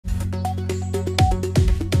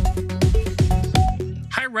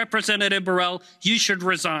Representative BoRrell, you should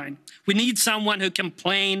resign. We need someone who can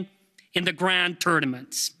play in the grand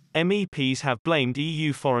tournaments. MEPs have blamed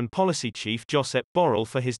EU Foreign Policy Chief Josep Borrell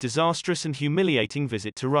for his disastrous and humiliating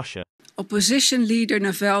visit to Russia. Opposition leader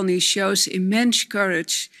Navalny shows immense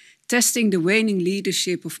courage, testing the waning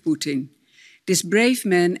leadership of Putin. This brave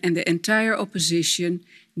man and the entire opposition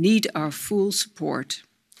need our full support.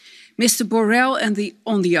 Mr. BoRrell,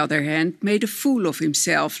 on the other hand, made a fool of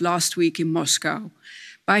himself last week in Moscow.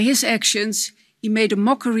 By his actions, he made a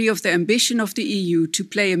mockery of the ambition of the EU to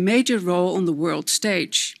play a major role on the world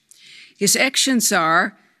stage. His actions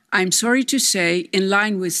are, I'm sorry to say, in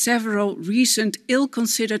line with several recent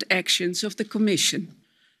ill-considered actions of the Commission.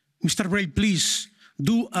 Mr. BoRrell, please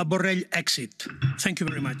do a BoRrell exit. Thank you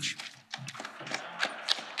very much.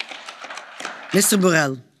 Mr.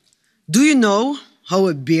 BoRrell, do you know how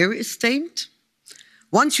a beer is tamed?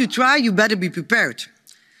 Once you try, you better be prepared.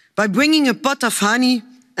 By bringing a pot of honey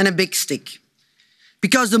and a big stick.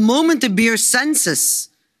 Because the moment the beer senses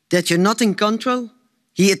that you're not in control,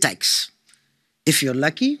 he attacks. If you're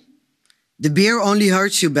lucky, the beer only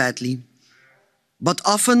hurts you badly. But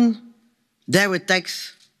often, their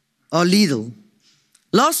attacks are lethal.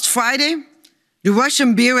 Last Friday, the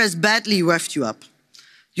Russian beer has badly roughed you up.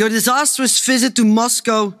 Your disastrous visit to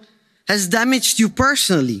Moscow has damaged you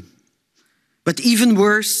personally. But even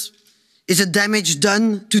worse is the damage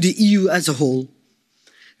done to the EU as a whole.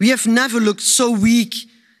 We have never looked so weak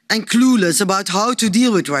and clueless about how to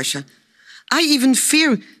deal with Russia. I even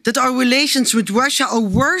fear that our relations with Russia are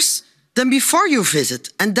worse than before your visit,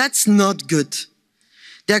 and that's not good.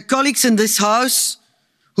 There are colleagues in this House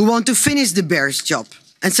who want to finish the bear's job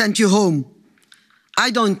and send you home.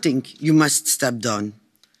 I don't think you must step down.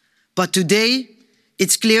 But today,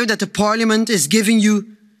 it's clear that the Parliament is giving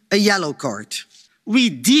you a yellow card. We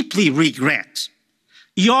deeply regret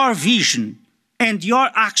your vision and your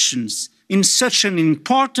actions in such an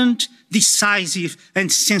important, decisive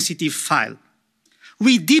and sensitive file.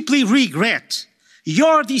 We deeply regret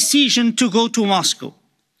your decision to go to Moscow.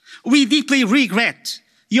 We deeply regret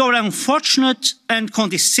your unfortunate and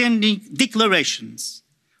condescending declarations.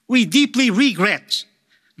 We deeply regret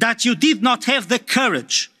that you did not have the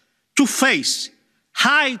courage to face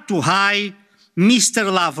eye to eye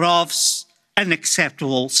Mr. Lavrov's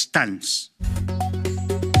unacceptable stance.